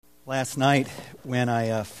Last night, when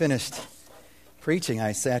I finished preaching,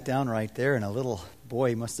 I sat down right there, and a little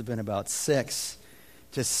boy, must have been about 6,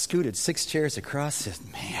 just scooted 6 chairs across. Said,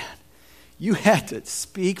 "Man, you had to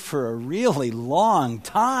speak for a really long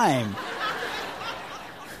time."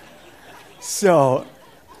 So,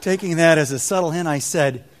 taking that as a subtle hint, I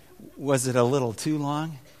said, "Was it a little too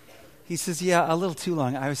long?" He says, "Yeah, a little too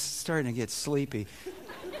long. I was starting to get sleepy.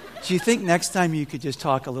 Do you think next time you could just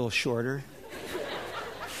talk a little shorter?"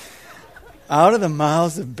 Out of the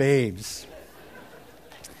mouths of babes.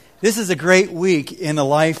 This is a great week in the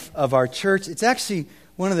life of our church. It's actually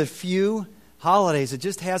one of the few holidays that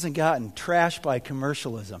just hasn't gotten trashed by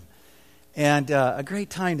commercialism. And a great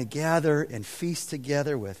time to gather and feast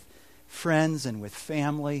together with friends and with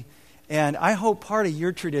family. And I hope part of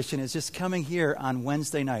your tradition is just coming here on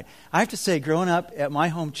Wednesday night. I have to say, growing up at my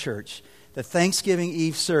home church, the Thanksgiving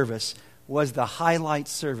Eve service was the highlight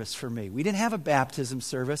service for me. We didn't have a baptism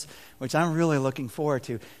service, which I'm really looking forward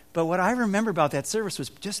to. But what I remember about that service was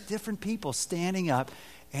just different people standing up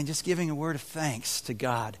and just giving a word of thanks to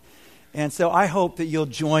God. And so I hope that you'll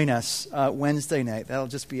join us Wednesday night. That'll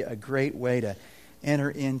just be a great way to enter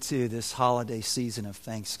into this holiday season of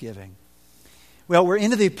Thanksgiving. Well, we're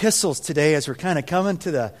into the epistles today as we're kind of coming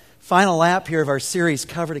to the final lap here of our series,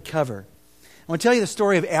 Cover to Cover. I want to tell you the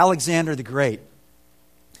story of Alexander the Great.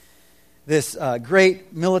 This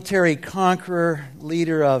great military conqueror,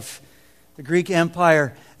 leader of the Greek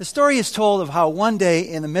Empire. The story is told of how one day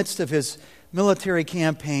in the midst of his military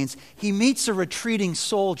campaigns, he meets a retreating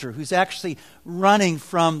soldier who's actually running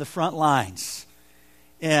from the front lines.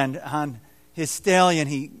 And on his stallion,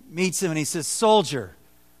 he meets him and he says, "Soldier,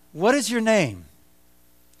 what is your name?"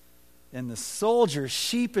 And the soldier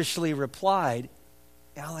sheepishly replied,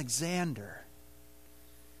 "Alexander."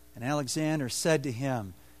 And Alexander said to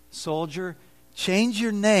him, "Soldier, change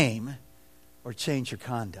your name or change your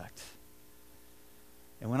conduct."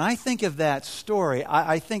 And when I think of that story,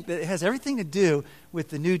 I think that it has everything to do with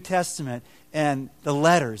the New Testament and the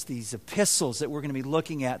letters, these epistles that we're going to be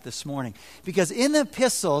looking at this morning. Because in the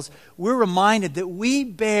epistles, we're reminded that we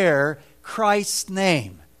bear Christ's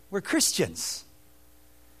name. We're Christians.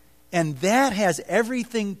 And that has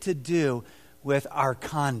everything to do with our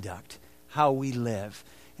conduct, how we live.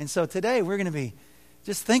 And so today we're going to be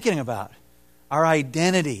just thinking about our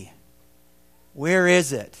identity. Where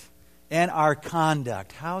is it? And our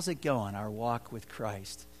conduct. How's it going, our walk with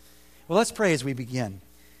Christ? Well, let's pray as we begin.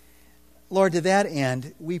 Lord, to that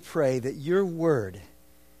end, we pray that your word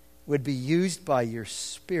would be used by your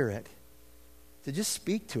Spirit to just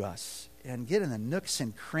speak to us and get in the nooks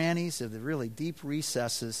and crannies of the really deep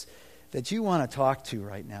recesses that you want to talk to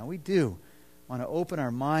right now. We do want to open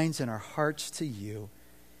our minds and our hearts to you.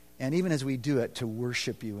 And even as we do it, to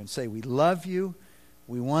worship you and say, we love you.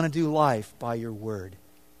 We want to do life by your word.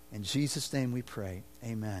 In Jesus' name we pray.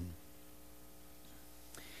 Amen.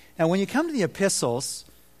 Now, when you come to the epistles,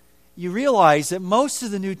 you realize that most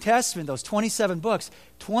of the New Testament, those 27 books,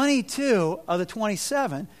 22 of the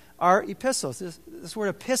 27 are epistles. This word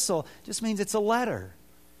epistle just means it's a letter.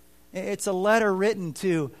 It's a letter written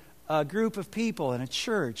to a group of people in a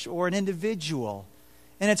church or an individual.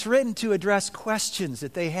 And it's written to address questions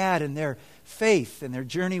that they had in their faith and their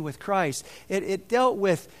journey with Christ. It dealt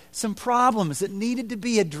with some problems that needed to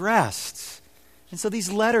be addressed. And so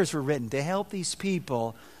these letters were written to help these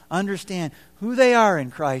people understand who they are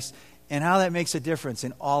in Christ and how that makes a difference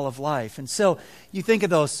in all of life. And so you think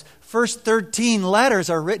of those first 13 letters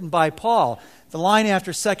are written by Paul. The line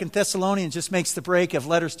after 2 Thessalonians just makes the break of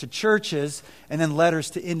letters to churches and then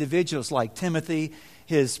letters to individuals like Timothy,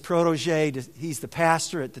 his protege. He's the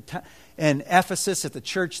pastor in Ephesus at the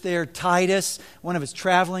church there. Titus, one of his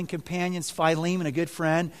traveling companions. Philemon, a good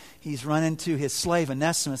friend. He's run into his slave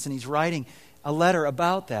Onesimus, and he's writing a letter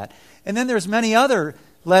about that. And then there's many other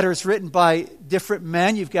letters written by different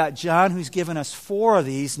men. You've got John, who's given us 4 of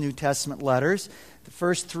these New Testament letters. The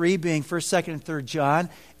first 3 being 1st, 2nd, and 3rd John.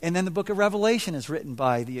 And then the book of Revelation is written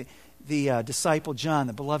by the disciple John,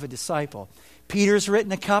 the beloved disciple. Peter's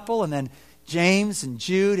written a couple, and then James and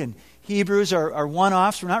Jude and Hebrews are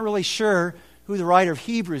one-offs. We're not really sure who the writer of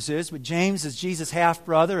Hebrews is, but James is Jesus'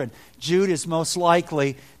 half-brother, and Jude is most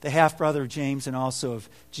likely the half-brother of James and also of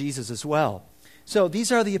Jesus as well. So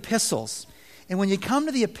these are the epistles. And when you come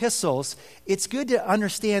to the epistles, it's good to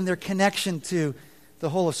understand their connection to the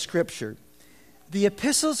whole of Scripture. The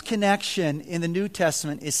epistles' connection in the New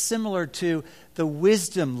Testament is similar to the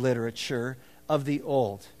wisdom literature of the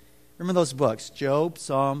Old. Remember those books, Job,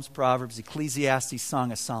 Psalms, Proverbs, Ecclesiastes,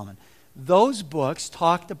 Song of Solomon. Those books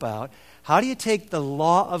talked about how do you take the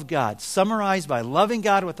law of God, summarized by loving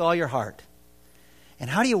God with all your heart, And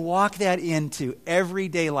how do you walk that into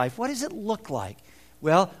everyday life? What does it look like?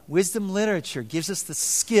 Well, wisdom literature gives us the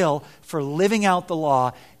skill for living out the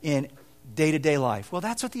law in day-to-day life. Well,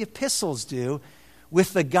 that's what the epistles do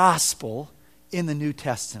with the gospel in the New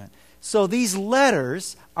Testament. So these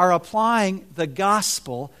letters are applying the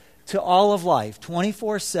gospel to all of life,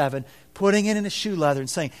 24/7, putting it in a shoe leather and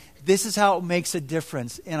saying, this is how it makes a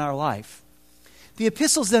difference in our life. The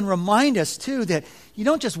epistles then remind us, too, that you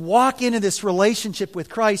don't just walk into this relationship with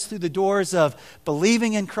Christ through the doors of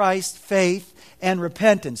believing in Christ, faith, and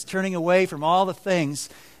repentance, turning away from all the things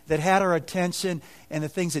that had our attention and the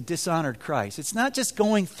things that dishonored Christ. It's not just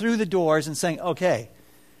going through the doors and saying, okay,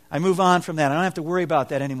 I move on from that. I don't have to worry about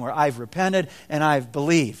that anymore. I've repented and I've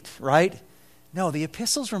believed, right? No, the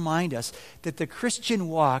epistles remind us that the Christian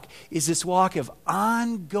walk is this walk of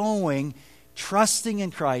ongoing trusting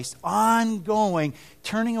in Christ, ongoing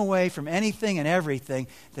turning away from anything and everything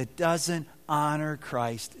that doesn't honor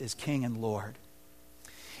Christ as King and Lord.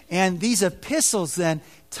 And these epistles then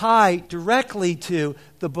tie directly to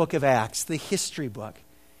the book of Acts, the history book.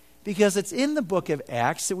 Because it's in the book of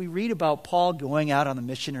Acts that we read about Paul going out on the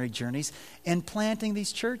missionary journeys and planting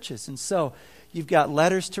these churches. And so you've got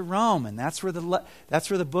letters to Rome, and that's where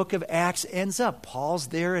the book of Acts ends up. Paul's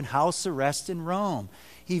there in house arrest in Rome.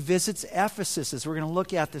 He visits Ephesus, as we're going to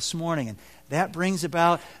look at this morning, and that brings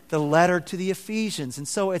about the letter to the Ephesians. And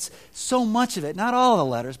so it's so much of it, not all the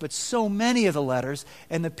letters, but so many of the letters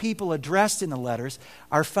and the people addressed in the letters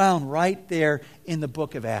are found right there in the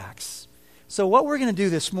book of Acts. So what we're going to do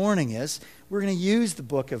this morning is we're going to use the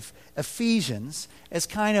book of Ephesians as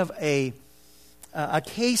kind of a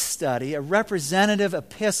case study, a representative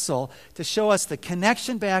epistle to show us the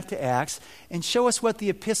connection back to Acts and show us what the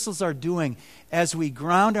epistles are doing as we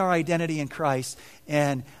ground our identity in Christ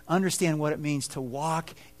and understand what it means to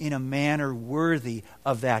walk in a manner worthy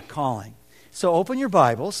of that calling. So open your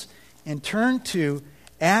Bibles and turn to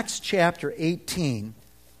Acts chapter 18,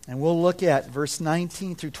 and we'll look at verse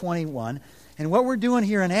 19 through 21. And what we're doing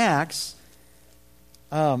here in Acts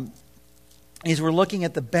is we're looking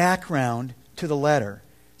at the background to the letter.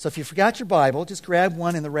 So if you forgot your Bible, just grab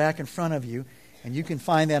one in the rack in front of you, and you can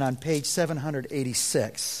find that on page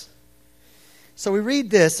 786. So we read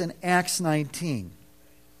this in Acts 18,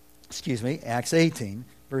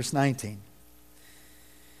 verse 19.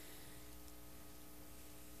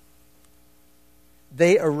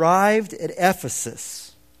 They arrived at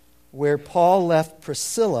Ephesus, where Paul left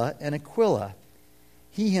Priscilla and Aquila.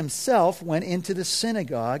 He himself went into the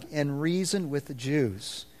synagogue and reasoned with the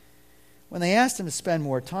Jews. When they asked him to spend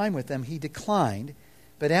more time with them, he declined.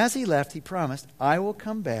 But as he left, he promised, I will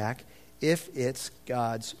come back if it's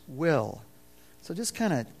God's will. So just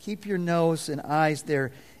kind of keep your nose and eyes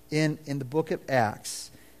there in the book of Acts.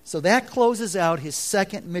 So that closes out his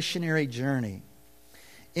second missionary journey.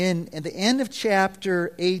 In the end of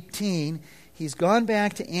chapter 18, he's gone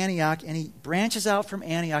back to Antioch, and he branches out from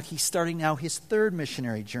Antioch. He's starting now his third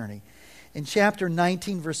missionary journey. In chapter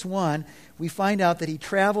 19, verse 1, we find out that he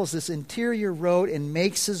travels this interior road and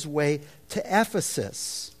makes his way to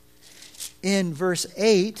Ephesus. In verse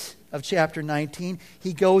 8 of chapter 19,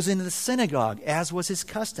 he goes into the synagogue, as was his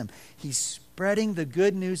custom. He's spreading the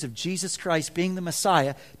good news of Jesus Christ being the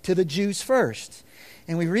Messiah to the Jews first.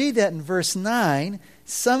 And we read that in verse 9,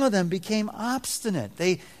 some of them became obstinate.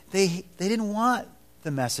 They didn't want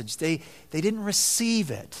the message. They didn't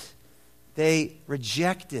receive it. They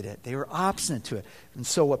rejected it. They were obstinate to it. And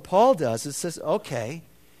so what Paul does is says, okay,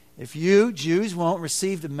 if you Jews won't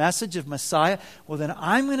receive the message of Messiah, well then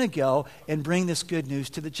I'm going to go and bring this good news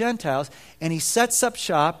to the Gentiles. And he sets up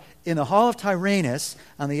shop in the hall of Tyrannus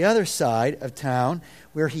on the other side of town,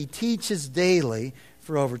 where he teaches daily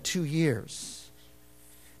for over 2 years.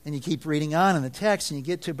 And you keep reading on in the text, and you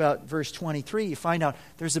get to about verse 23, you find out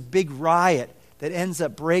there's a big riot that ends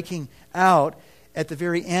up breaking out at the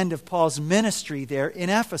very end of Paul's ministry there in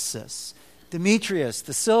Ephesus. Demetrius,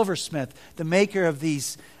 the silversmith, the maker of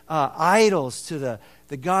these idols to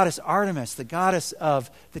the goddess Artemis, the goddess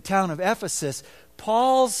of the town of Ephesus,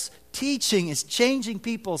 Paul's teaching is changing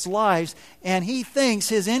people's lives, and he thinks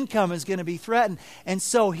his income is going to be threatened. And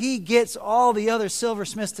so he gets all the other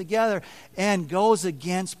silversmiths together and goes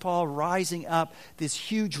against Paul, rising up this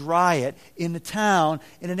huge riot in the town,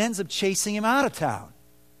 and it ends up chasing him out of town.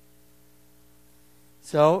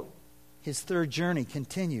 So his third journey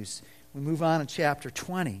continues. We move on to chapter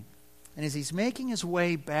 20. And as he's making his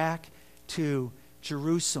way back to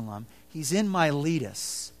Jerusalem, he's in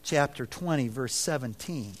Miletus, chapter 20, verse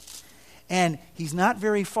 17. And he's not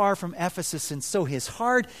very far from Ephesus. And so his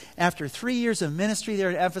heart, after 3 years of ministry there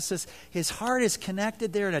at Ephesus, his heart is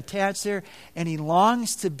connected there and attached there. And he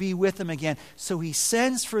longs to be with them again. So he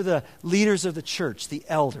sends for the leaders of the church, the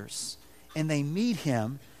elders. And they meet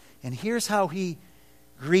him. And here's how he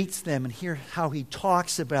greets them. And here's how he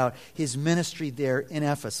talks about his ministry there in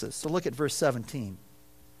Ephesus. So look at verse 17.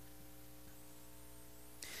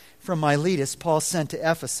 From Miletus, Paul sent to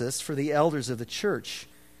Ephesus for the elders of the church.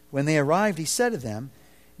 When they arrived, he said to them,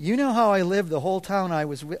 "You know how I lived the whole time I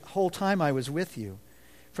was with you.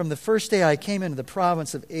 From the first day I came into the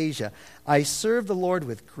province of Asia, I served the Lord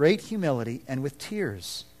with great humility and with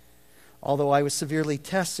tears. Although I was severely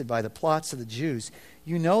tested by the plots of the Jews,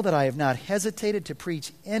 you know that I have not hesitated to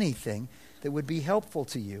preach anything that would be helpful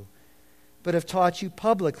to you, but have taught you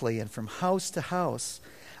publicly and from house to house.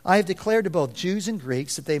 I have declared to both Jews and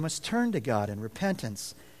Greeks that they must turn to God in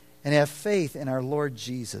repentance and have faith in our Lord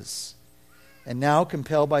Jesus. And now,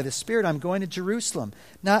 compelled by the Spirit, I'm going to Jerusalem,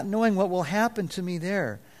 not knowing what will happen to me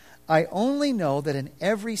there. I only know that in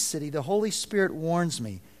every city the Holy Spirit warns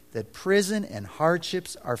me that prison and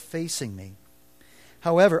hardships are facing me.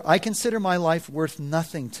 However, I consider my life worth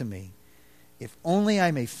nothing to me, if only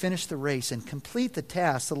I may finish the race and complete the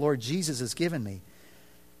task the Lord Jesus has given me,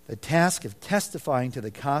 the task of testifying to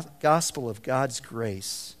the gospel of God's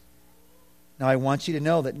grace. Now I want you to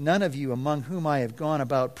know that none of you among whom I have gone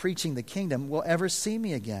about preaching the kingdom will ever see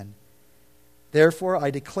me again. Therefore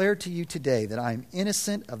I declare to you today that I am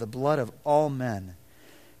innocent of the blood of all men.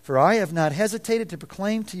 For I have not hesitated to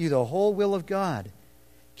proclaim to you the whole will of God.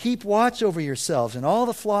 Keep watch over yourselves and all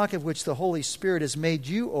the flock of which the Holy Spirit has made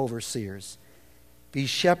you overseers. Be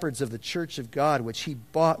shepherds of the church of God, which he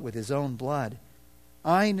bought with his own blood.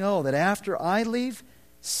 I know that after I leave,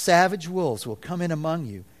 savage wolves will come in among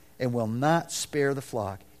you and will not spare the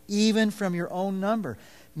flock, even from your own number.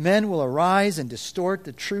 Men will arise and distort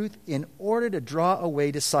the truth in order to draw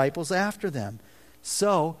away disciples after them.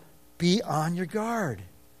 So be on your guard.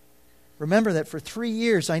 Remember that for 3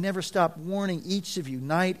 years I never stopped warning each of you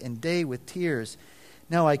night and day with tears.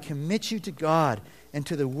 Now I commit you to God and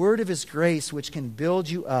to the word of his grace, which can build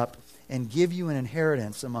you up and give you an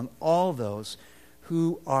inheritance among all those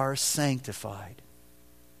who are sanctified."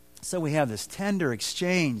 So we have this tender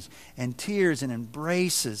exchange and tears and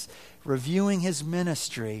embraces, reviewing his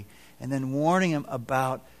ministry and then warning him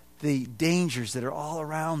about the dangers that are all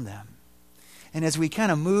around them. And as we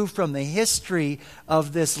kind of move from the history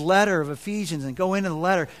of this letter of Ephesians and go into the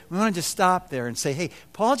letter, we want to just stop there and say, hey,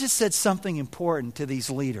 Paul just said something important to these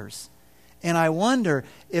leaders. And I wonder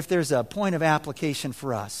if there's a point of application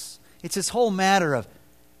for us. It's this whole matter of,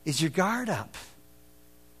 is your guard up?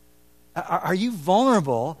 Are you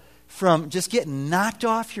vulnerable from just getting knocked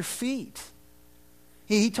off your feet?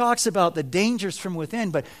 He talks about the dangers from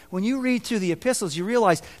within, but when you read through the epistles, you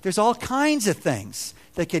realize there's all kinds of things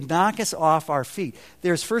that could knock us off our feet.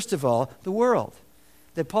 There's, first of all, the world.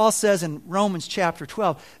 That Paul says in Romans chapter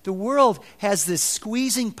 12, the world has this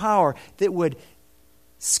squeezing power that would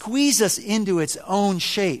squeeze us into its own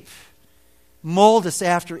shape, mold us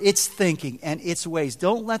after its thinking and its ways.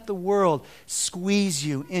 Don't let the world squeeze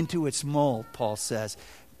you into its mold, Paul says.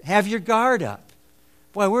 Have your guard up.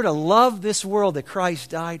 Boy, we're to love this world that Christ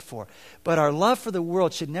died for. But our love for the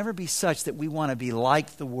world should never be such that we want to be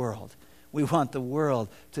like the world. We want the world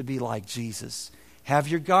to be like Jesus. Have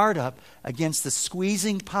your guard up against the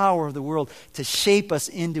squeezing power of the world to shape us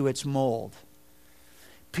into its mold.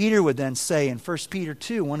 Peter would then say in 1 Peter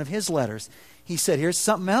 2, one of his letters, he said, here's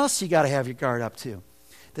something else you got to have your guard up to.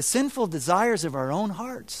 The sinful desires of our own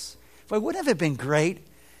hearts. Boy, wouldn't it have been great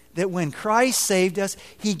that when Christ saved us,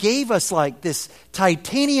 he gave us like this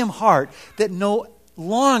titanium heart that no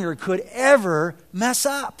longer could ever mess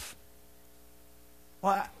up?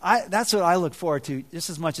 Well, that's what I look forward to just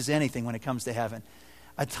as much as anything when it comes to heaven.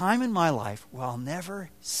 A time in my life where I'll never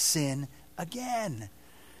sin again.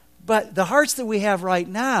 But the hearts that we have right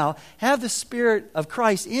now have the Spirit of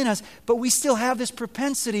Christ in us, but we still have this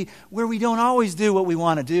propensity where we don't always do what we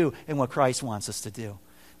want to do and what Christ wants us to do.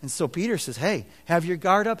 And so Peter says, hey, have your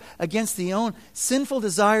guard up against the own sinful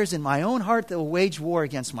desires in my own heart that will wage war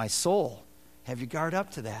against my soul. Have your guard up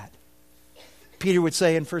to that. Peter would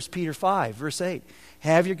say in 1 Peter 5, verse 8,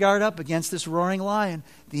 have your guard up against this roaring lion,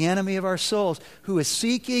 the enemy of our souls, who is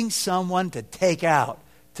seeking someone to take out,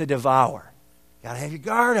 to devour. You got to have your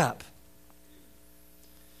guard up.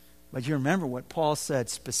 But you remember what Paul said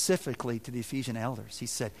specifically to the Ephesian elders. He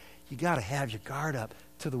said, you got to have your guard up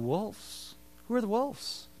to the wolves. Who are the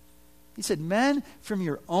wolves? He said, men from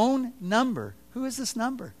your own number. Who is this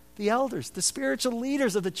number? the elders, the spiritual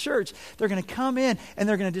leaders of the church. They're going to come in and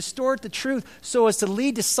they're going to distort the truth so as to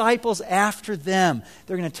lead disciples after them.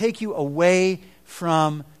 They're going to take you away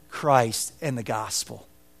from Christ and the gospel.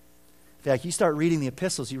 In fact, you start reading the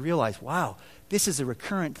epistles, you realize, wow, this is a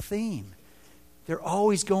recurrent theme. They're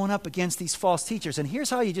always going up against these false teachers. And here's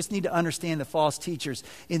how you just need to understand the false teachers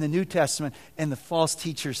in the New Testament and the false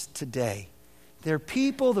teachers today. They're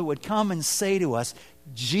people that would come and say to us,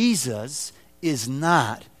 Jesus is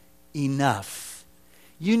not enough.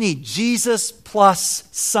 You need Jesus plus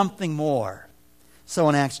something more. So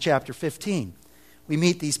in Acts chapter 15, we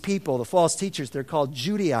meet these people, the false teachers. They're called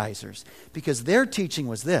Judaizers because their teaching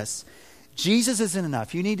was this: Jesus isn't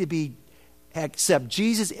enough. You need to accept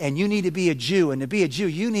Jesus, and you need to be a Jew. And to be a Jew,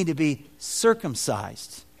 you need to be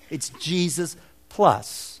circumcised. It's Jesus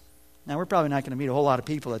plus. Now, we're probably not going to meet a whole lot of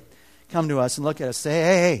people that come to us and look at us and say,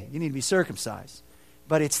 hey, you need to be circumcised.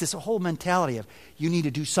 But it's this whole mentality of you need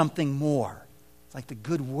to do something more. It's like the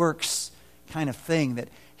good works kind of thing that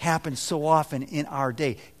happens so often in our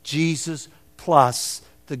day. Jesus plus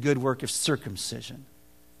the good work of circumcision.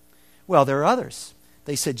 Well, there are others.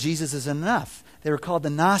 They said Jesus isn't enough. They were called the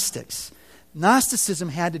Gnostics. Gnosticism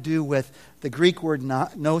had to do with the Greek word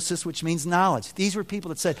gnosis, which means knowledge. These were people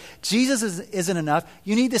that said, Jesus isn't enough.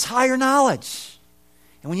 You need this higher knowledge.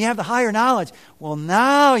 And when you have the higher knowledge, well,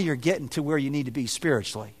 now you're getting to where you need to be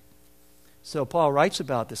spiritually. So Paul writes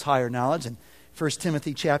about this higher knowledge in 1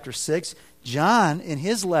 Timothy chapter 6. John, in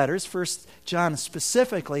his letters, 1 John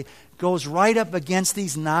specifically, goes right up against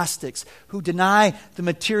these Gnostics who deny the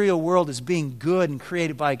material world as being good and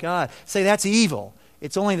created by God. Say that's evil.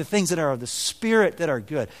 It's only the things that are of the Spirit that are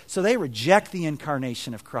good. So they reject the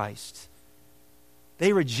incarnation of Christ.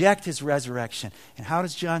 They reject his resurrection. And how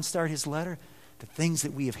does John start his letter? The things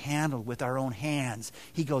that we have handled with our own hands.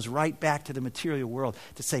 He goes right back to the material world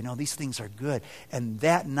to say, no, these things are good. And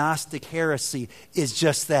that Gnostic heresy is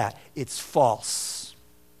just that. It's false.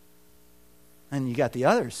 And you got the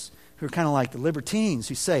others who are kind of like the libertines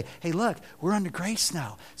who say, hey, look, we're under grace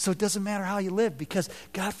now. So it doesn't matter how you live because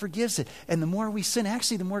God forgives it. And the more we sin,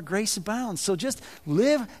 actually, the more grace abounds. So just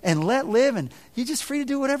live and let live, and you're just free to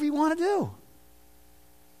do whatever you want to do.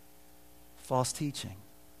 False teaching.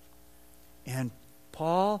 And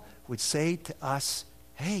Paul would say to us,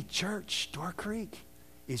 hey, church, Door Creek,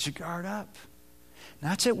 is your guard up?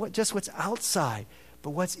 Not just what's outside, but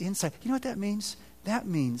what's inside. You know what that means? That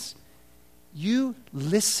means you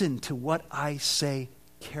listen to what I say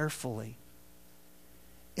carefully.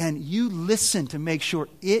 And you listen to make sure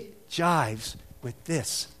it jives with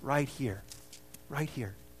this right here. Right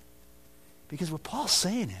here. Because what Paul's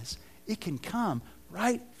saying is, it can come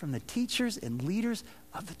right from the teachers and leaders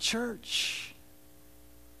of the church.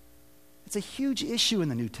 It's a huge issue in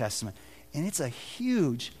the New Testament, and it's a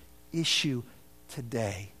huge issue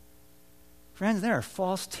today. Friends, there are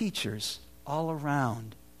false teachers all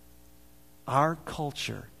around our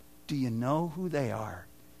culture. Do you know who they are?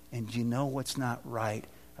 And do you know what's not right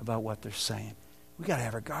about what they're saying? We got to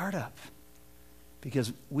have our guard up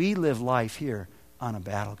because we live life here on a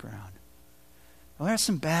battleground. Well, there's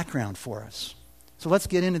some background for us. So let's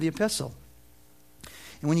get into the epistle.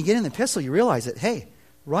 And when you get in the epistle, you realize that, hey,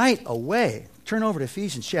 right away, turn over to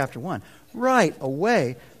Ephesians chapter 1. Right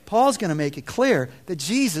away, Paul's going to make it clear that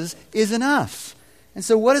Jesus is enough. And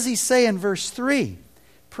so what does he say in verse 3?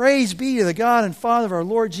 Praise be to the God and Father of our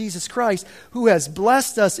Lord Jesus Christ, who has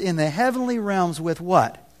blessed us in the heavenly realms with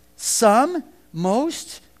what? Some?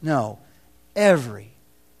 Most? No. Every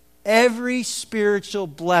spiritual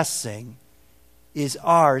blessing is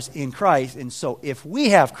ours in Christ. And so if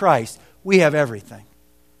we have Christ, we have everything.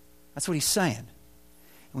 That's what he's saying.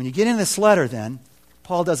 When you get in this letter then,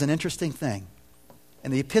 Paul does an interesting thing.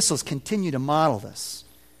 And the epistles continue to model this.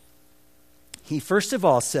 He first of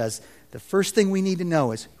all says, the first thing we need to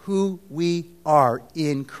know is who we are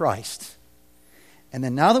in Christ. And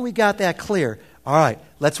then now that we got that clear, all right,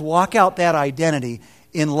 let's walk out that identity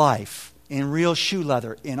in life, in real shoe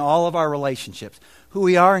leather, in all of our relationships. Who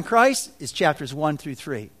we are in Christ is chapters 1 through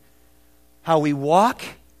 3. How we walk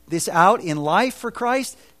this out in life for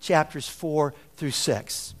Christ, chapters 4 through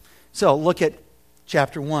 6. So look at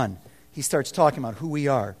chapter 1. He starts talking about who we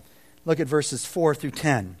are. Look at verses 4 through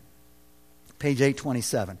 10. Page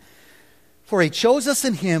 827. For he chose us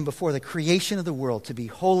in him before the creation of the world to be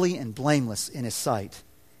holy and blameless in his sight.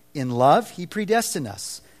 In love, he predestined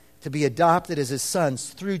us to be adopted as his sons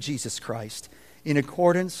through Jesus Christ, in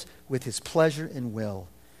accordance with his pleasure and will,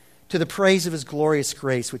 to the praise of his glorious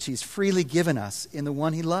grace, which he has freely given us in the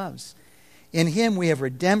one he loves. In him we have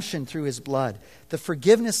redemption through his blood, the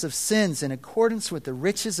forgiveness of sins in accordance with the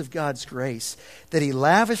riches of God's grace, that he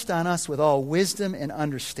lavished on us with all wisdom and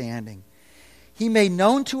understanding. He made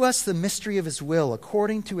known to us the mystery of his will,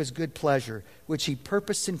 according to his good pleasure, which he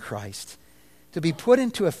purposed in Christ, to be put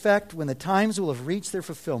into effect when the times will have reached their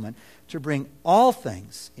fulfillment, to bring all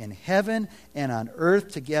things in heaven and on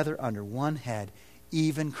earth together under one head,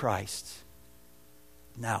 even Christ.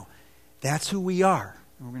 Now, that's who we are.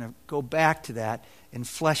 We're going to go back to that and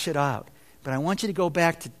flesh it out. But I want you to go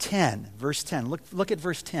back to 10, verse 10. Look at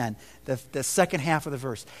verse 10, the second half of the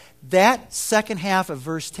verse. That second half of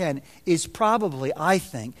verse 10 is probably, I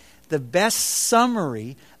think, the best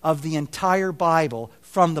summary of the entire Bible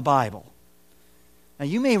from the Bible. Now,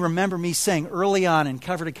 you may remember me saying early on in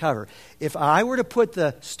Cover to Cover, if I were to put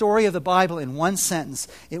the story of the Bible in one sentence,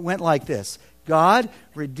 it went like this: God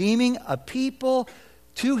redeeming a people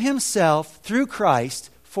to himself through Christ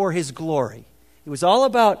for his glory. It was all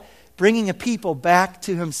about bringing a people back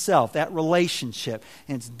to himself, that relationship,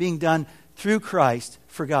 and it's being done through Christ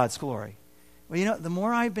for God's glory. Well, you know, the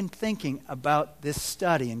more I've been thinking about this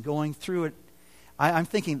study and going through it, I'm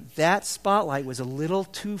thinking that spotlight was a little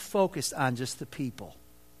too focused on just the people.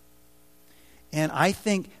 And I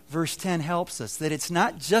think verse 10 helps us, that it's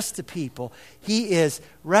not just the people. He is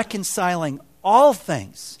reconciling all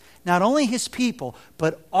things, not only his people,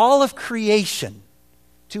 but all of creation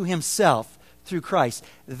to himself through Christ.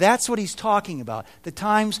 That's what he's talking about. The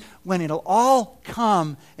times when it'll all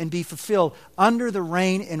come and be fulfilled under the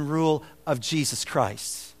reign and rule of Jesus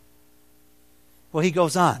Christ. Well, he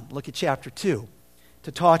goes on. Look at chapter 2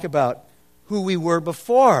 to talk about who we were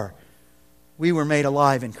before we were made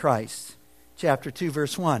alive in Christ. Chapter 2,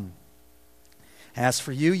 verse 1. As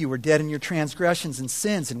for you, you were dead in your transgressions and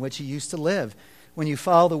sins in which you used to live, when you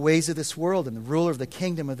follow the ways of this world and the ruler of the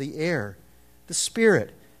kingdom of the air, the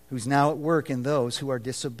Spirit, who's now at work in those who are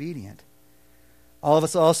disobedient. All of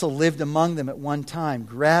us also lived among them at one time,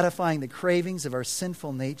 gratifying the cravings of our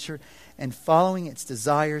sinful nature and following its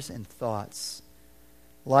desires and thoughts.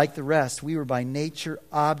 Like the rest, we were by nature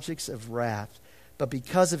objects of wrath, but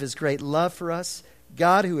because of his great love for us,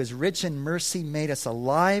 God, who is rich in mercy, made us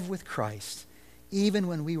alive with Christ, even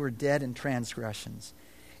when we were dead in transgressions.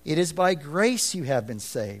 It is by grace you have been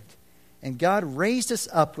saved. And God raised us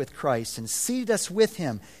up with Christ and seated us with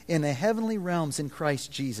him in the heavenly realms in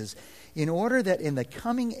Christ Jesus, in order that in the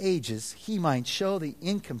coming ages he might show the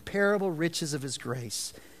incomparable riches of his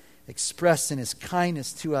grace, expressed in his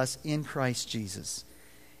kindness to us in Christ Jesus.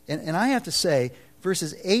 And I have to say,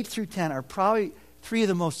 verses 8 through 10 are probably three of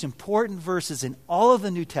the most important verses in all of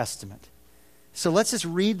the New Testament. So let's just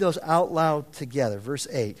read those out loud together. Verse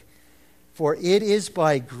 8. For it is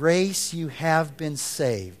by grace you have been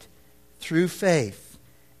saved, through faith,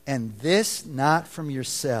 and this not from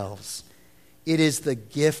yourselves. It is the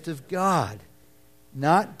gift of God,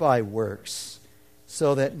 not by works,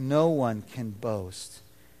 so that no one can boast.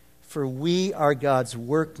 For we are God's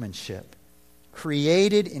workmanship,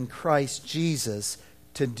 created in Christ Jesus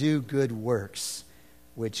to do good works,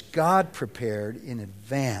 which God prepared in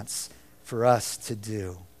advance for us to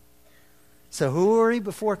do. So who are we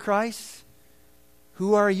before Christ?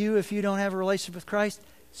 Who are you if you don't have a relationship with Christ?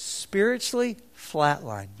 Spiritually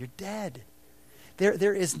flatline. You're dead.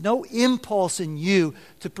 There is no impulse in you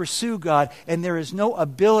to pursue God, and there is no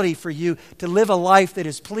ability for you to live a life that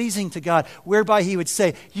is pleasing to God, whereby he would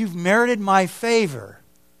say, you've merited my favor.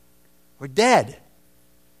 We're dead.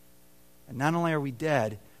 And not only are we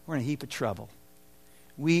dead, we're in a heap of trouble.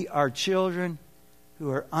 We are children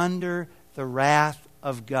who are under the wrath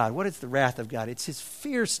of God. What is the wrath of God? It's his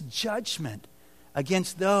fierce judgment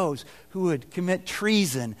against those who would commit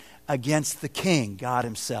treason against the king, God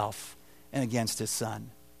himself, and against his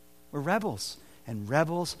son. We're rebels, and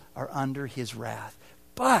rebels are under his wrath.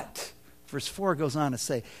 But, verse 4 goes on to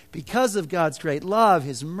say, because of God's great love,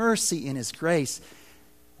 his mercy, and his grace,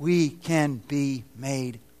 we can be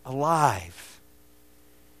made alive.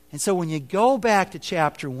 And so when you go back to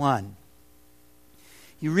chapter 1,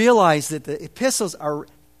 you realize that the epistles are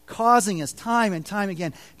causing us time and time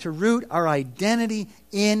again to root our identity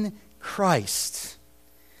in Christ.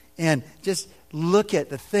 And just look at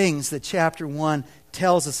the things that chapter 1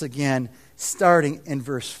 tells us again, starting in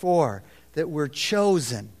verse 4, that we're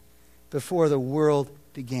chosen before the world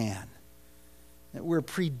began, that we're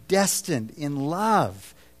predestined in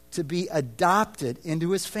love to be adopted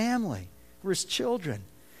into his family. We're his children.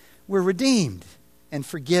 We're redeemed and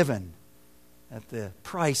forgiven at the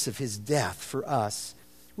price of his death for us.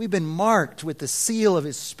 We've been marked with the seal of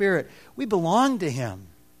his Spirit. We belong to him.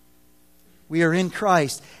 We are in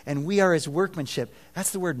Christ, and we are his workmanship.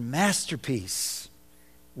 That's the word masterpiece.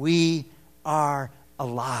 We are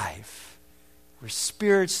alive. We're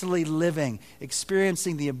spiritually living,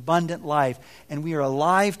 experiencing the abundant life, and we are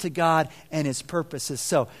alive to God and His purposes.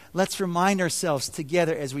 So let's remind ourselves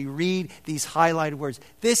together as we read these highlighted words.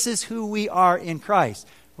 This is who we are in Christ.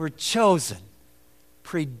 We're chosen,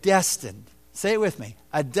 predestined, say it with me,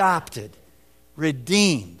 adopted,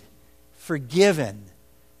 redeemed, forgiven,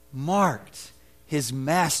 marked, His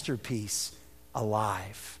masterpiece,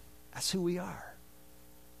 alive. That's who we are.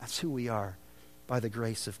 That's who we are by the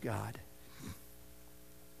grace of God.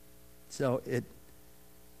 So it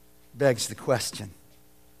begs the question,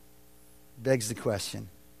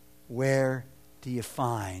 where do you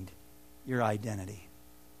find your identity?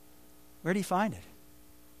 Where do you find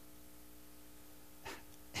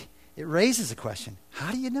it? It raises a question.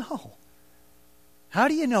 How do you know? How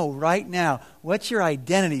do you know right now what your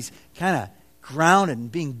identity's kind of grounded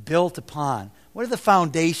and being built upon? What are the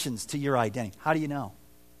foundations to your identity? How do you know?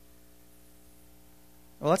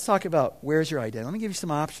 Well, let's talk about where's your identity. Let me give you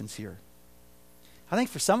some options here. I think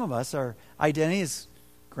for some of us, our identity is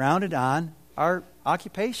grounded on our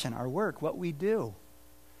occupation, our work, what we do.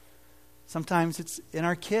 Sometimes it's in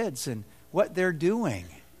our kids and what they're doing.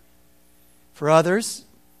 For others,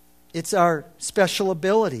 it's our special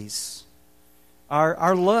abilities,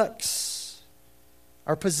 our looks,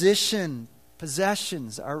 our position,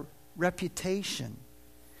 possessions, our reputation.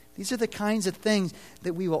 These are the kinds of things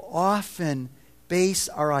that we will often base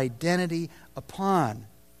our identity upon.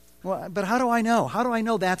 Well, but how do I know? How do I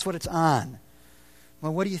know that's what it's on?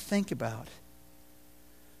 Well, what do you think about?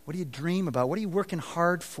 What do you dream about? What are you working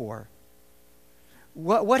hard for?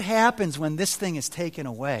 What happens when this thing is taken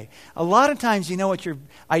away? A lot of times you know what your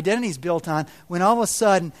identity is built on when all of a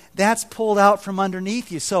sudden that's pulled out from underneath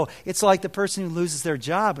you. So it's like the person who loses their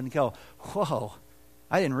job and go, whoa,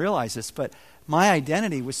 I didn't realize this, but my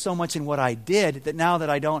identity was so much in what I did that now that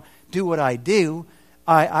I don't do what I do,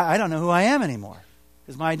 I don't know who I am anymore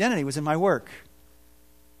because my identity was in my work.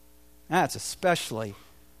 That's especially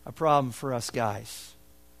a problem for us guys.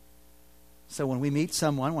 So when we meet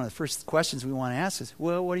someone, one of the first questions we want to ask is,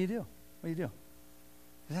 well, what do you do? What do you do?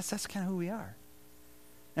 That's kind of who we are.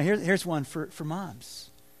 Now here's one for moms.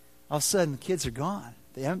 All of a sudden the kids are gone.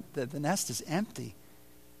 The nest is empty.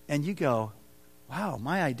 And you go, wow,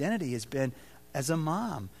 my identity has been as a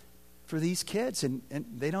mom for these kids. And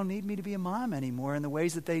they don't need me to be a mom anymore in the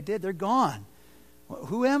ways that they did. They're gone. Well,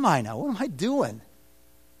 who am I now? What am I doing?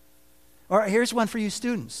 Or here's one for you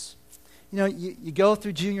students. You know, you go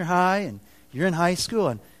through junior high and you're in high school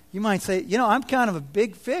and you might say, you know, I'm kind of a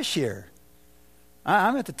big fish here.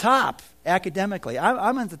 I'm at the top academically.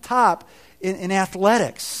 I'm at the top in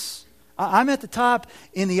athletics. I'm at the top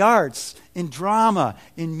in the arts, in drama,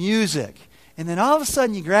 in music. And then all of a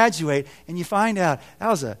sudden you graduate and you find out that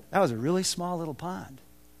was a really small little pond.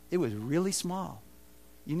 It was really small.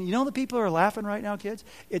 You know the people who are laughing right now, kids?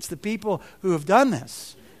 It's the people who have done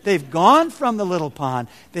this. They've gone from the little pond,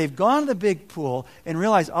 they've gone to the big pool, and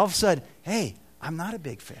realized all of a sudden, hey, I'm not a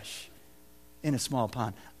big fish in a small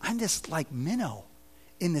pond. I'm just like minnow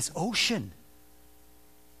in this ocean.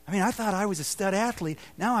 I mean, I thought I was a stud athlete.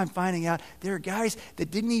 Now I'm finding out there are guys that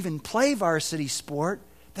didn't even play varsity sport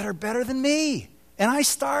that are better than me. And I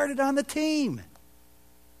started on the team.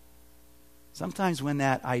 Sometimes when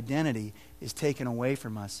that identity is taken away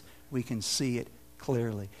from us, we can see it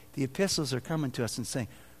clearly. The epistles are coming to us and saying,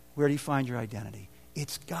 where do you find your identity?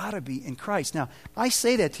 It's got to be in Christ. Now, I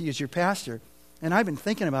say that to you as your pastor, and I've been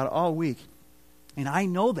thinking about it all week, and I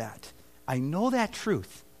know that. I know that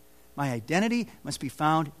truth. My identity must be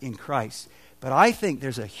found in Christ. But I think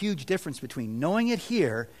there's a huge difference between knowing it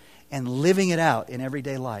here and living it out in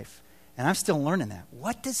everyday life. And I'm still learning that.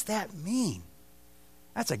 What does that mean?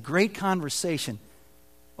 That's a great conversation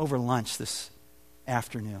over lunch this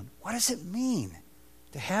afternoon. What does it mean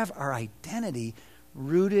to have our identity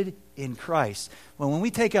rooted in Christ? Well, when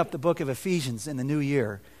we take up the book of Ephesians in the new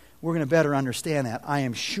year, we're going to better understand that, I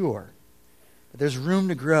am sure. But there's room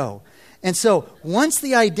to grow. And so once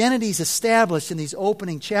the identity is established in these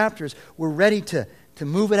opening chapters, we're ready to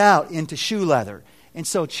move it out into shoe leather. And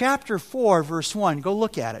so chapter 4, verse 1, go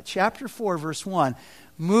look at it. Chapter 4, verse 1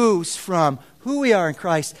 moves from who we are in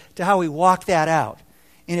Christ to how we walk that out.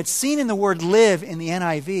 And it's seen in the word live in the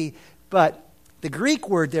NIV, but the Greek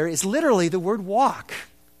word there is literally the word walk.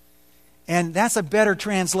 And that's a better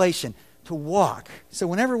translation, to walk. So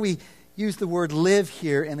whenever we use the word live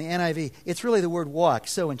here in the NIV, it's really the word walk.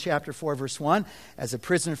 So in chapter 4, verse 1, as a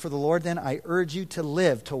prisoner for the Lord, then I urge you to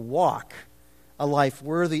live, to walk a life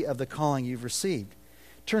worthy of the calling you've received.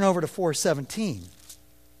 Turn over to 4:17.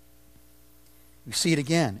 We see it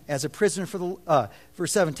again. As a prisoner for the,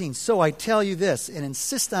 verse 17, so I tell you this, and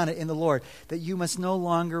insist on it in the Lord, that you must no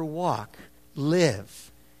longer walk,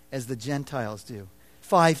 live, as the Gentiles do.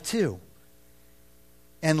 5:2,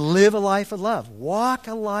 and live a life of love. Walk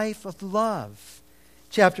a life of love.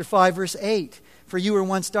 Chapter 5, verse 8, for you were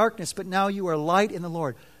once darkness, but now you are light in the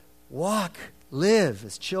Lord. Walk, live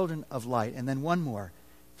as children of light. And then one more,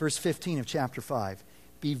 verse 15 of chapter 5.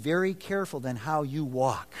 Be very careful then how you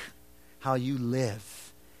walk, how you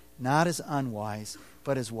live, not as unwise,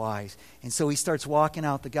 but as wise. And so he starts walking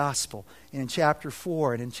out the gospel. And in chapter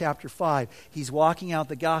 4 and in chapter 5, he's walking out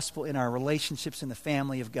the gospel in our relationships in the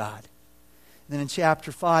family of God. And then in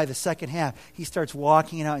chapter 5, the second half, he starts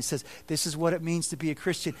walking it out and says, this is what it means to be a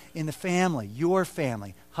Christian in the family, your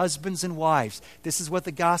family, husbands and wives. This is what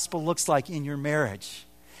the gospel looks like in your marriage.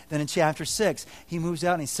 Then in chapter 6, he moves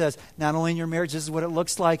out and he says, not only in your marriage, this is what it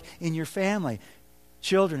looks like in your family,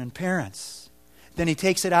 children and parents. Then he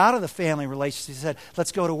takes it out of the family relationship. He said,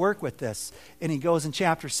 let's go to work with this. And he goes in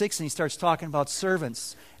chapter 6 and he starts talking about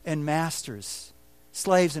servants and masters,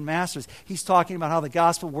 slaves and masters. He's talking about how the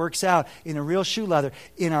gospel works out in a real shoe leather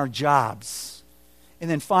in our jobs. And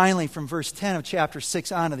then finally, from verse 10 of chapter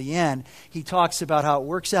 6 on to the end, he talks about how it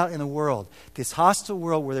works out in the world, this hostile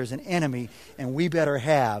world where there's an enemy, and we better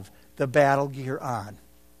have the battle gear on,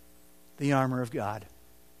 the armor of God.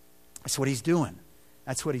 That's what he's doing.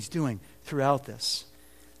 That's what he's doing throughout this.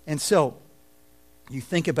 And so, you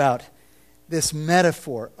think about this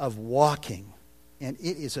metaphor of walking, and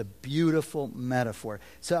it is a beautiful metaphor.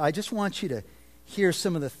 So I just want you to hear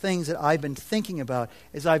some of the things that I've been thinking about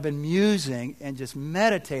as I've been musing and just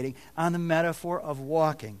meditating on the metaphor of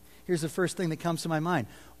walking. Here's the first thing that comes to my mind.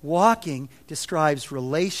 Walking describes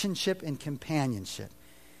relationship and companionship.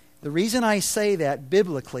 The reason I say that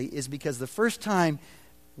biblically is because the first time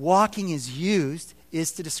walking is used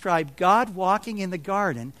is to describe God walking in the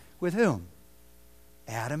garden with whom?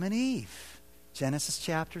 Adam and Eve. Genesis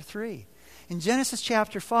chapter 3. In Genesis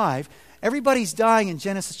chapter 5, everybody's dying in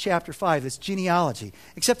Genesis chapter 5, this genealogy.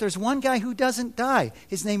 Except there's one guy who doesn't die.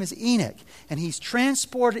 His name is Enoch. And he's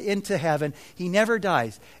transported into heaven. He never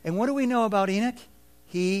dies. And what do we know about Enoch?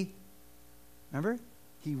 Remember?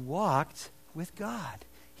 He walked with God.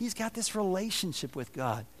 He's got this relationship with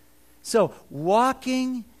God. So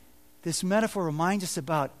walking, this metaphor reminds us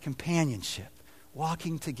about companionship.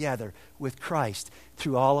 Walking together with Christ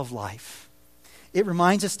through all of life. It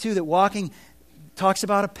reminds us, too, that walking talks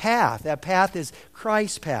about a path. That path is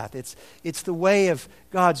Christ's path. It's the way of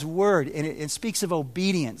God's word, and it speaks of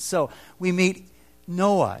obedience. So we meet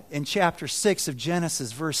Noah in chapter 6 of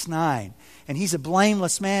Genesis, verse 9. And he's a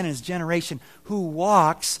blameless man in his generation who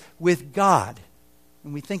walks with God.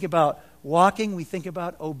 When we think about walking, we think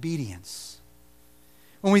about obedience.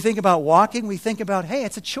 When we think about walking, we think about, hey,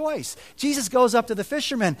 it's a choice. Jesus goes up to the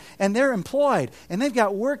fishermen, and they're employed, and they've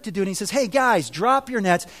got work to do. And he says, hey, guys, drop your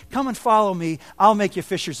nets. Come and follow me. I'll make you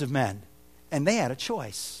fishers of men. And they had a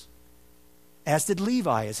choice. As did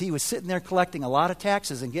Levi, as he was sitting there collecting a lot of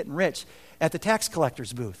taxes and getting rich at the tax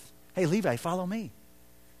collector's booth. Hey, Levi, follow me.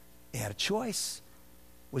 He had a choice.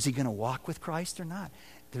 Was he going to walk with Christ or not?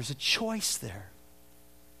 There's a choice there.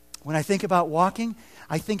 When I think about walking,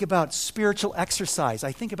 I think about spiritual exercise.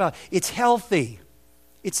 I think about it's healthy.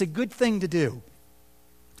 It's a good thing to do.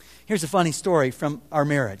 Here's a funny story from our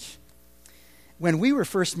marriage. When we were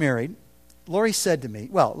first married, Lori said to me,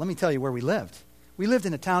 well, let me tell you where we lived. We lived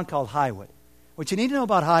in a town called Highwood. What you need to know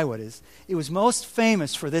about Highwood is it was most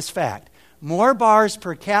famous for this fact. More bars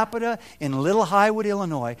per capita in Little Highwood,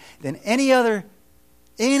 Illinois than any other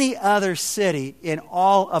city in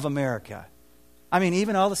all of America. I mean,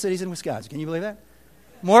 even all the cities in Wisconsin. Can you believe that?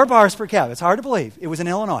 More bars per capita. It's hard to believe. It was in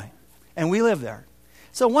Illinois. And we lived there.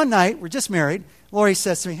 So one night, we're just married. Lori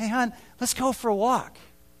says to me, hey, hon, let's go for a walk.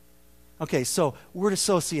 Okay, so word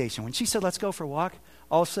association. When she said, let's go for a walk,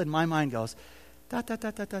 all of a sudden my mind goes,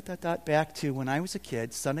 back to when I was a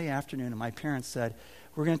kid, Sunday afternoon, and my parents said,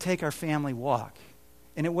 we're going to take our family walk.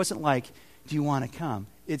 And it wasn't like, do you want to come?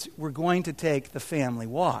 It's, we're going to take the family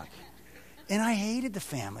walk. And I hated the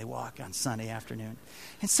family walk on Sunday afternoon.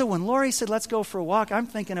 And so when Lori said, let's go for a walk, I'm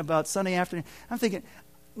thinking about Sunday afternoon. I'm thinking,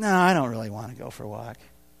 no, I don't really want to go for a walk.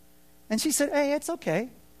 And she said, hey, it's okay.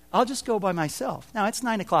 I'll just go by myself. Now, it's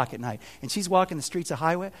 9 o'clock at night, and she's walking the streets of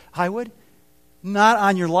Highwood. Not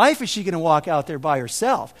on your life is she going to walk out there by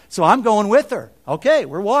herself. So I'm going with her. Okay,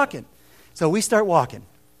 we're walking. So we start walking,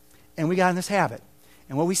 and we got in this habit.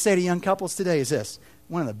 And what we say to young couples today is this.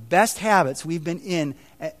 One of the best habits we've been in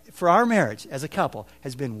for our marriage as a couple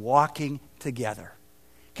has been walking together.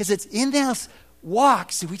 Because it's in those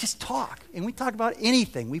walks that we just talk. And we talk about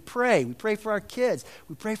anything. We pray. We pray for our kids.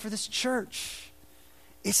 We pray for this church.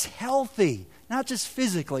 It's healthy, not just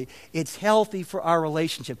physically. It's healthy for our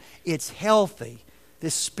relationship. It's healthy,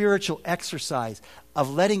 this spiritual exercise of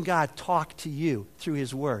letting God talk to you through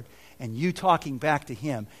His Word and you talking back to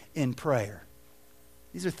Him in prayer.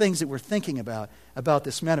 These are things that we're thinking about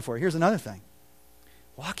this metaphor. Here's another thing.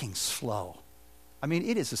 Walking slow. I mean,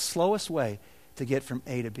 it is the slowest way to get from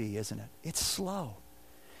A to B, isn't it? It's slow.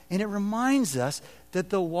 And it reminds us that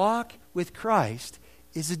the walk with Christ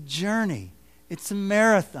is a journey. It's a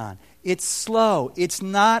marathon. It's slow. It's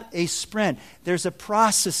not a sprint. There's a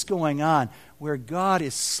process going on where God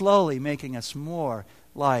is slowly making us more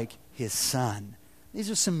like His Son. These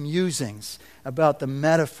are some musings about the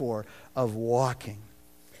metaphor of walking.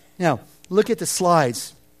 Now, look at the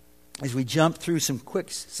slides as we jump through some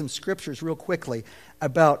scriptures real quickly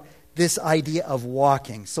about this idea of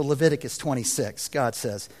walking. So Leviticus 26, God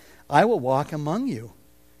says, I will walk among you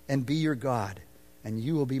and be your God, and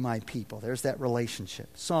you will be my people. There's that relationship.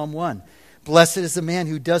 Psalm 1, blessed is the man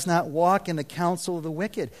who does not walk in the counsel of the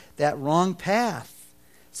wicked, that wrong path.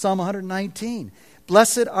 Psalm 119,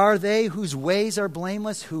 blessed are they whose ways are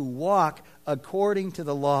blameless, who walk according to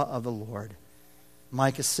the law of the Lord.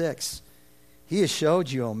 Micah 6, He has showed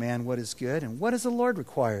you, O man, what is good, and what does the Lord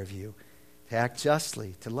require of you? To act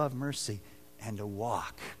justly, to love mercy, and to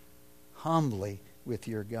walk humbly with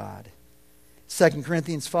your God. 2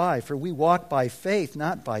 Corinthians 5, for we walk by faith,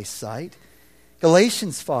 not by sight.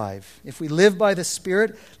 Galatians 5, if we live by the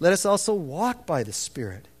Spirit, let us also walk by the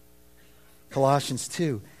Spirit. Colossians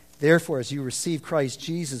 2, therefore as you receive Christ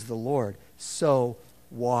Jesus the Lord, so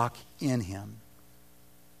walk in Him.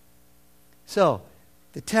 So,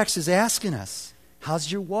 the text is asking us,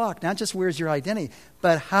 how's your walk? Not just where's your identity,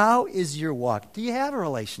 but how is your walk? Do you have a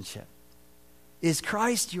relationship? Is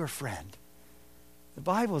Christ your friend? The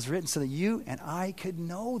Bible is written so that you and I could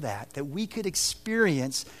know that we could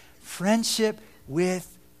experience friendship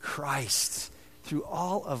with Christ through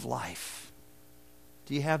all of life.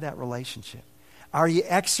 Do you have that relationship? Are you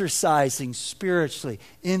exercising spiritually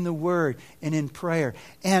in the Word and in prayer?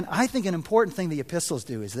 And I think an important thing the epistles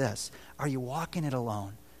do is this. Are you walking it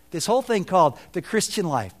alone? This whole thing called the Christian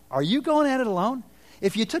life. Are you going at it alone?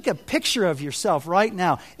 If you took a picture of yourself right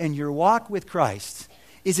now in your walk with Christ,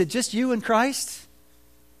 is it just you and Christ?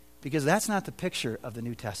 Because that's not the picture of the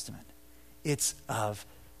New Testament. It's of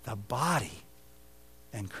the body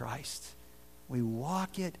and Christ. We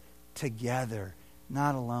walk it together,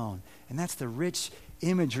 not alone. And that's the rich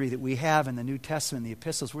imagery that we have in the New Testament, the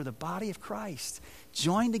epistles. We're the body of Christ,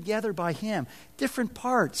 joined together by Him, different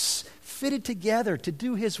parts fitted together to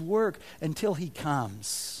do His work until He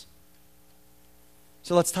comes.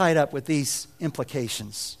 So let's tie it up with these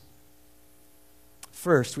implications.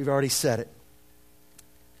 First, we've already said it.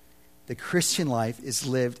 The Christian life is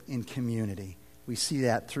lived in community. We see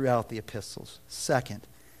that throughout the epistles. Second,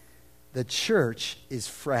 the church is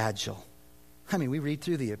fragile. I mean, we read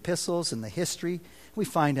through the epistles and the history. We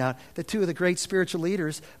find out that two of the great spiritual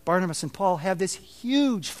leaders, Barnabas and Paul, have this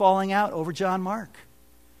huge falling out over John Mark.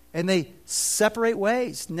 And they separate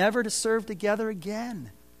ways, never to serve together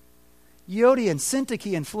again. Euodia and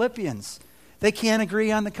Syntyche and Philippians, they can't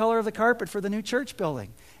agree on the color of the carpet for the new church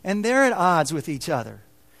building. And they're at odds with each other.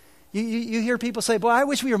 You hear people say, boy, I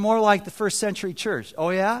wish we were more like the first century church.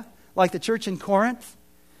 Oh yeah? Like the church in Corinth?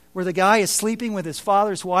 Where the guy is sleeping with his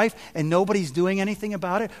father's wife and nobody's doing anything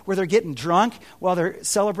about it, where they're getting drunk while they're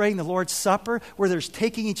celebrating the Lord's Supper, where they're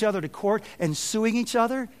taking each other to court and suing each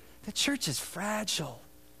other. The church is fragile.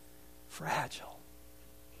 Fragile.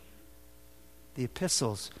 The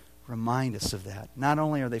epistles remind us of that. Not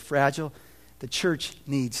only are they fragile, the church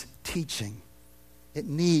needs teaching. It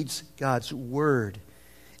needs God's Word.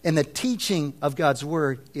 And the teaching of God's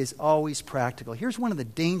Word is always practical. Here's one of the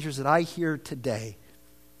dangers that I hear today.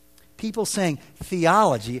 People saying,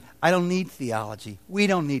 theology, I don't need theology. We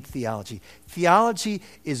don't need theology. Theology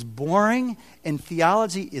is boring, and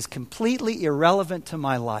theology is completely irrelevant to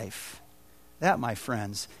my life. That, my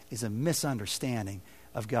friends, is a misunderstanding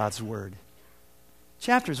of God's Word.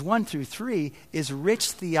 Chapters 1 through 3 is rich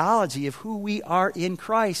theology of who we are in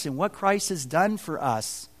Christ and what Christ has done for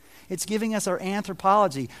us. It's giving us our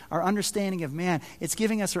anthropology, our understanding of man. It's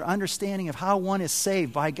giving us our understanding of how one is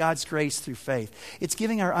saved by God's grace through faith. It's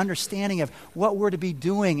giving our understanding of what we're to be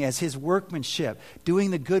doing as His workmanship,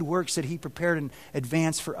 doing the good works that He prepared in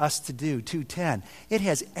advance for us to do, 2:10. It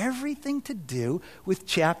has everything to do with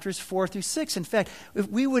chapters 4 through 6. In fact, if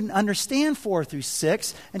we wouldn't understand 4 through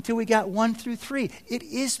 6 until we got 1 through 3. It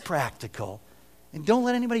is practical. And don't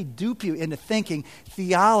let anybody dupe you into thinking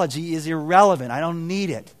theology is irrelevant. I don't need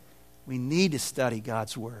it. We need to study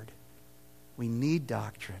God's Word. We need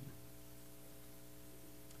doctrine.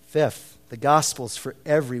 Fifth, The gospel's for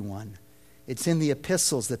everyone. It's in the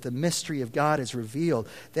epistles that the mystery of God is revealed.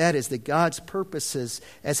 That is, that God's purposes,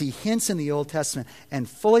 as he hints in the Old Testament and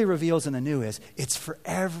fully reveals in the New, it's for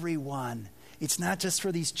everyone. It's not just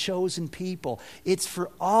for these chosen people. It's for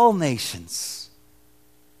all nations.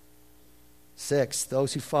 6,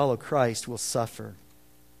 those who follow Christ will suffer.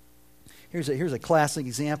 Here's a classic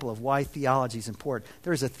example of why theology is important.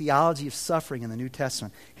 There is a theology of suffering in the New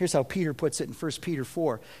Testament. Here's how Peter puts it in 1 Peter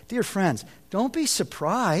 4. Dear friends, don't be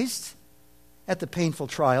surprised at the painful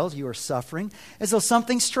trials you are suffering, as though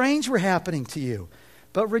something strange were happening to you.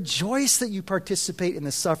 But rejoice that you participate in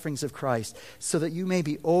the sufferings of Christ, so that you may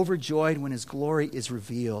be overjoyed when his glory is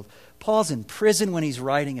revealed. Paul's in prison when he's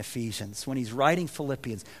writing Ephesians, when he's writing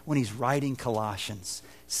Philippians, when he's writing Colossians.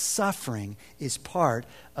 Suffering is part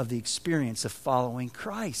of the experience of following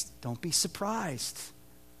Christ. Don't be surprised.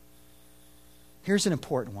 Here's an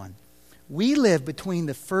important one. We live between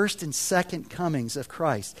the first and second comings of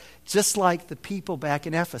Christ, just like the people back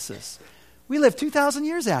in Ephesus. We live 2,000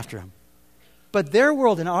 years after him. But their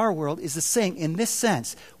world and our world is the same in this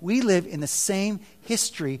sense. We live in the same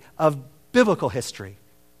history of biblical history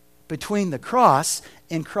between the cross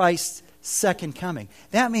and Christ's second coming.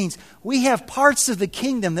 That means we have parts of the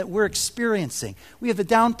kingdom that we're experiencing. We have the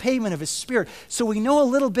down payment of his Spirit. So we know a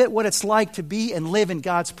little bit what it's like to be and live in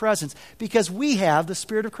God's presence because we have the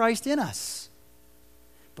Spirit of Christ in us.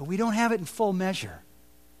 But we don't have it in full measure.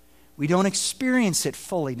 We don't experience it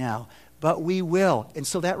fully now, but we will. And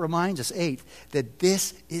so that reminds us, 8, that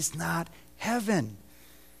this is not heaven.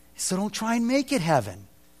 So don't try and make it heaven.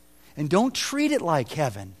 And don't treat it like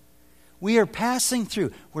heaven. We are passing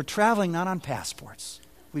through. We're traveling not on passports.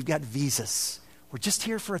 We've got visas. We're just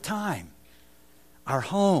here for a time. Our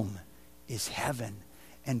home is heaven.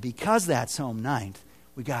 And because that's home, 9th,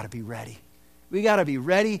 we got to be ready. We got to be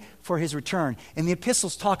ready for his return. And the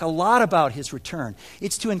epistles talk a lot about his return.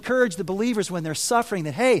 It's to encourage the believers when they're suffering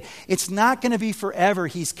that, hey, it's not going to be forever.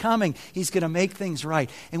 He's coming. He's going to make things right.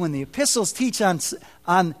 And when the epistles teach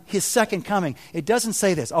on his second coming, it doesn't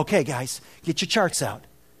say this. Okay, guys, get your charts out.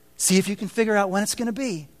 See if you can figure out when it's going to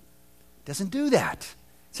be. It doesn't do that.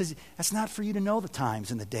 It says that's not for you to know the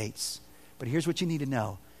times and the dates. But here's what you need to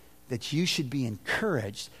know. That you should be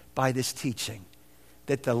encouraged by this teaching.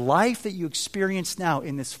 That the life that you experience now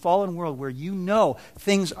in this fallen world where you know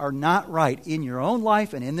things are not right in your own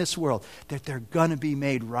life and in this world, that they're going to be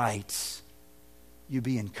made right. You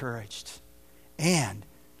be encouraged. And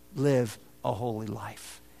live a holy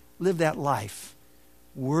life. Live that life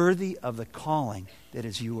worthy of the calling that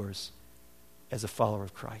is yours as a follower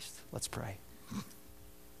of Christ. Let's pray.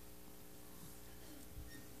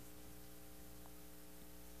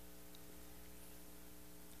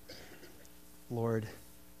 Lord,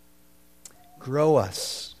 grow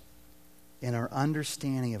us in our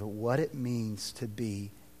understanding of what it means to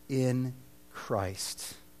be in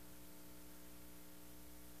Christ.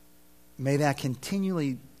 May that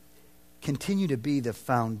continue to be the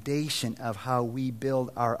foundation of how we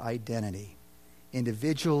build our identity,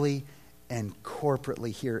 individually and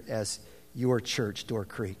corporately here as your church, Door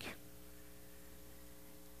Creek.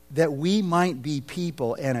 That we might be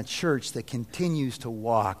people and a church that continues to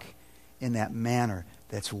walk in that manner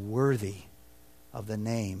that's worthy of the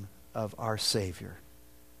name of our Savior,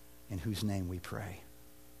 in whose name we pray.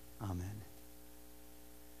 Amen.